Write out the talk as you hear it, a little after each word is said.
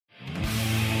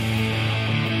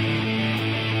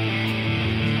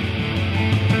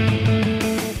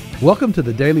Welcome to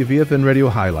the Daily VFN Radio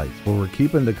Highlights, where we're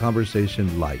keeping the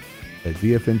conversation light at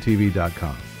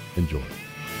VFNTV.com. Enjoy.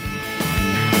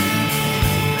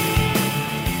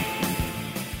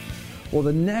 Well,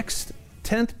 the next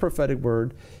 10th prophetic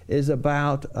word is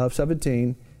about,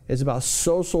 17, is about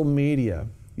social media.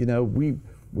 You know, we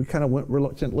kind of went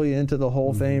reluctantly into the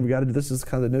whole thing. We got to do this is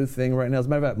kind of the new thing right now. As a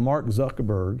matter of fact, Mark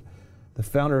Zuckerberg, the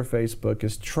founder of Facebook,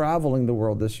 is traveling the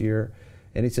world this year.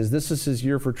 And he says this is his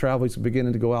year for travel. He's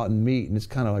beginning to go out and meet. And it's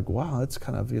kind of like, wow, it's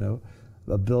kind of,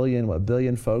 a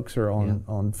billion folks are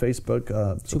on Facebook.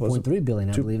 2.3 billion,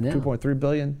 I believe now. 2.3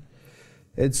 billion.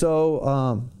 And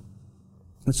so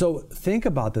think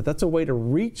about that. That's a way to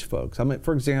reach folks. I mean,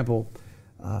 for example,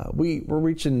 we're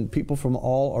reaching people from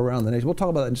all around the nation. We'll talk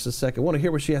about that in just a second. I want to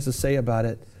hear what she has to say about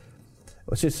it.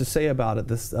 What she has to say about it,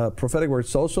 this prophetic word,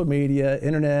 social media,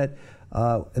 internet,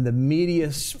 and the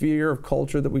media sphere of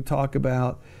culture that we talk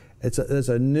about. There's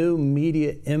a new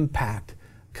media impact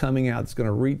coming out that's going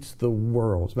to reach the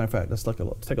world. As a matter of fact, let's take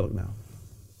a look now.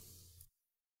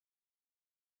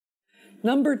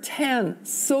 Number 10,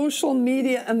 social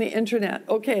media and the internet.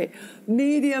 Okay,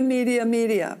 media.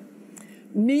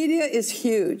 Media is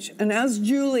huge. And as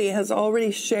Julie has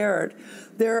already shared,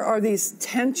 there are these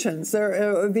tensions,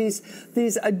 there are these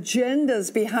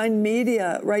agendas behind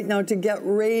media right now to get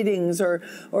ratings or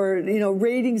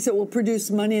ratings that will produce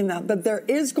money in that. But there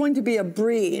is going to be a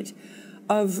breed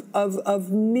of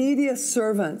media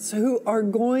servants who are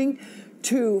going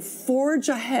to forge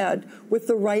ahead with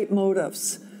the right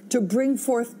motives, to bring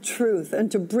forth truth and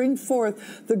to bring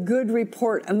forth the good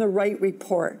report and the right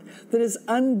report that is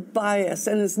unbiased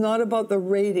and is not about the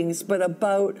ratings, but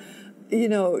about,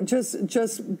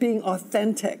 just being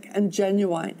authentic and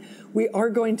genuine. We are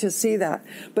going to see that.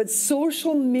 But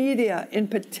social media in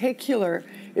particular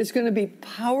is going to be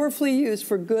powerfully used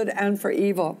for good and for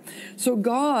evil. So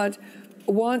God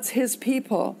wants his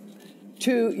people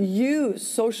to use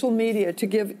social media to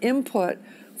give input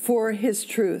for his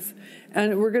truth.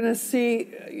 And we're going to see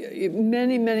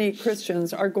many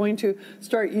Christians are going to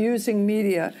start using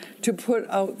media to put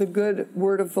out the good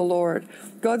word of the Lord.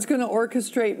 God's going to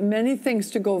orchestrate many things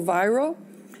to go viral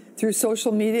through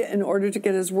social media in order to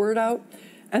get his word out.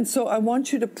 And so I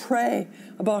want you to pray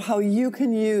about how you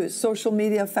can use social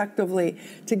media effectively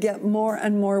to get more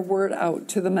and more word out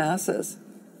to the masses.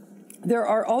 There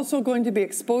are also going to be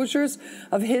exposures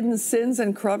of hidden sins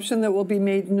and corruption that will be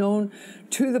made known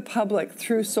to the public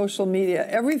through social media.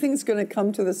 Everything's going to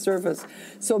come to the surface.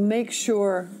 So make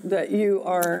sure that you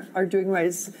are doing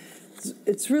right.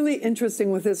 It's really interesting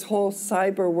with this whole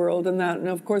cyber world and that. And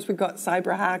of course, we've got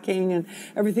cyber hacking and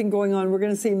everything going on. We're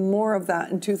going to see more of that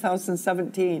in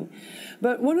 2017.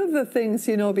 But one of the things,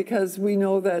 because we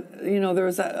know that, there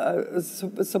was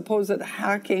a supposed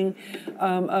hacking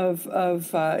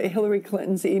of Hillary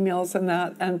Clinton's emails and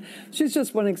that. And she's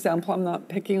just one example. I'm not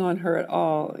picking on her at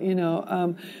all,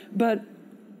 But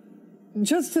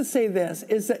just to say this,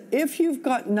 is that if you've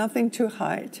got nothing to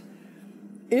hide,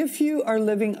 if you are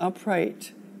living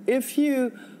upright, if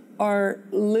you are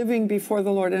living before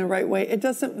the Lord in a right way, it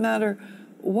doesn't matter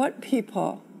what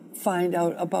people find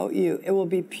out about you. It will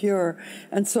be pure.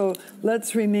 And so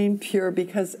let's remain pure,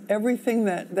 because everything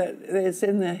that is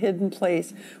in the hidden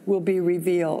place will be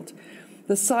revealed.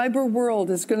 The cyber world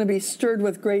is going to be stirred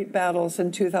with great battles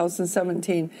in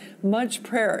 2017. Much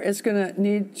prayer is going to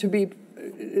need to be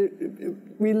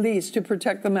released to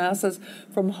protect the masses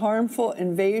from harmful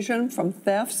invasion, from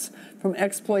thefts, from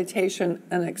exploitation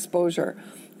and exposure.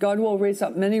 God will raise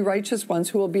up many righteous ones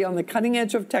who will be on the cutting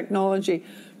edge of technology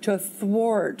to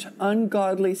thwart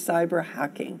ungodly cyber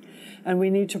hacking. And we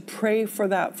need to pray for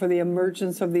that, for the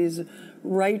emergence of these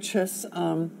righteous,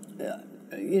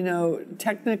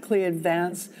 technically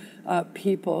advanced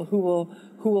people who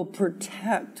will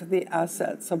protect the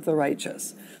assets of the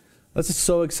righteous. This is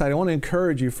so exciting. I want to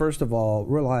encourage you, first of all,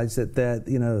 realize that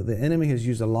the enemy has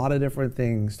used a lot of different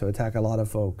things to attack a lot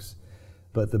of folks.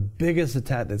 But the biggest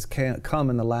attack that's come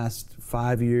in the last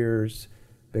 5 years,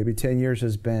 maybe 10 years,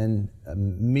 has been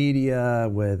media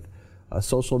with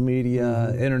social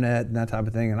media, internet, and that type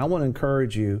of thing. And I want to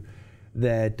encourage you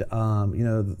that,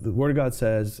 the Word of God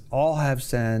says, all have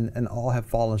sinned and all have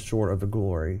fallen short of the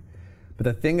glory. But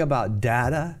the thing about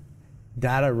data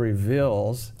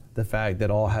reveals the fact that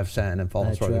all have sinned and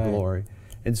fallen short of the glory.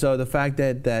 And so the fact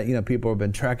that people have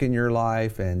been tracking your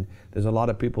life, and there's a lot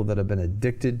of people that have been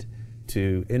addicted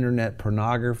to internet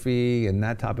pornography and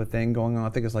that type of thing going on. I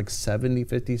think it's like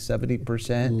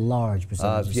 70%. Large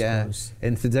percentage.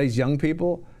 And today's young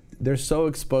people, they're so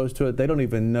exposed to it, they don't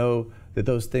even know that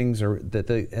those things that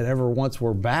they ever once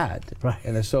were bad. Right.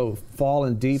 And they're so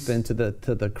fallen deep into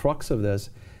the crux of this.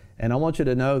 And I want you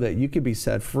to know that you can be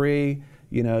set free,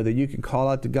 you know, that you can call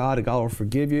out to God and God will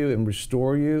forgive you and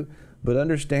restore you. But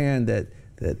understand that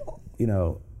you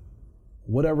know,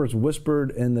 whatever's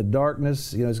whispered in the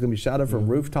darkness, you know, is going to be shouted from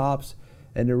rooftops.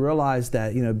 And to realize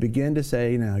that, you know, begin to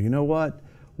say, now, you know what?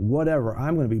 Whatever,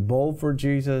 I'm going to be bold for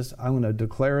Jesus. I'm going to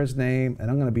declare his name, and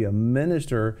I'm going to be a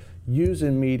minister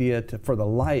using media for the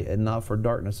light and not for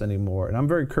darkness anymore. And I'm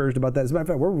very encouraged about that. As a matter of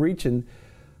fact, we're reaching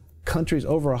countries,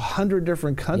 over 100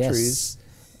 different countries.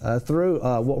 Yes. Through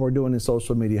what we're doing in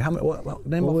social media.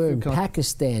 We're in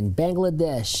Pakistan,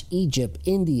 Bangladesh, Egypt,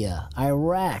 India,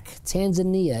 Iraq,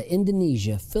 Tanzania,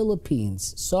 Indonesia,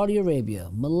 Philippines, Saudi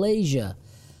Arabia, Malaysia,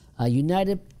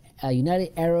 United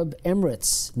Arab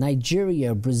Emirates,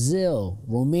 Nigeria, Brazil,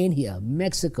 Romania,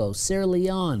 Mexico, Sierra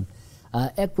Leone,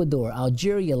 Ecuador,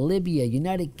 Algeria, Libya,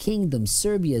 United Kingdom,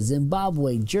 Serbia,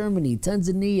 Zimbabwe, Germany,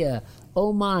 Tanzania,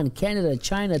 Oman, Canada,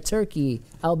 China, Turkey,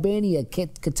 Albania,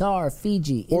 Qatar,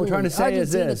 Fiji, Italy, What we're trying to say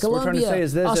Argentina, Colombia, Australia.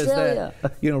 Is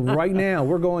that, you know, right now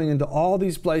we're going into all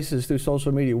these places through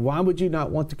social media. Why would you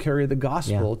not want to carry the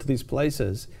gospel to these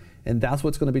places? And that's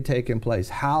what's going to be taking place.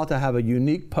 How to have a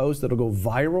unique post that'll go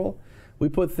viral. We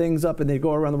put things up and they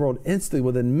go around the world instantly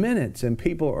within minutes, and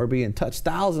people are being touched.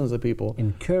 Thousands of people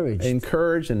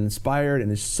encouraged and inspired,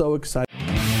 and it's so exciting.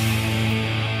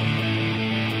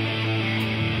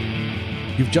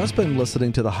 You've just been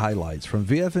listening to the highlights from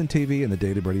VFN TV and the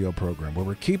Daily Radio program, where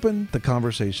we're keeping the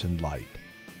conversation light.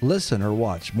 Listen or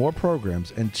watch more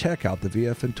programs and check out the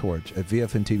VFN Torch at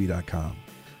VFNTV.com.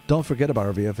 Don't forget about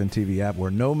our VFN TV app,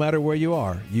 where no matter where you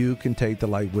are, you can take the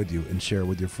light with you and share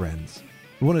with your friends.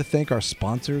 We want to thank our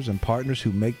sponsors and partners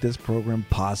who make this program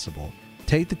possible.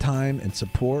 Take the time and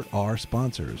support our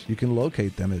sponsors. You can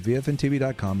locate them at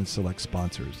VFNTV.com and select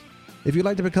sponsors. If you'd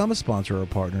like to become a sponsor or a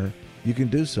partner, you can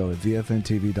do so at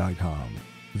VFNTV.com.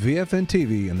 VFN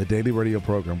TV and the Daily Radio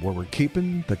program, where we're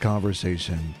keeping the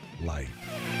conversation light.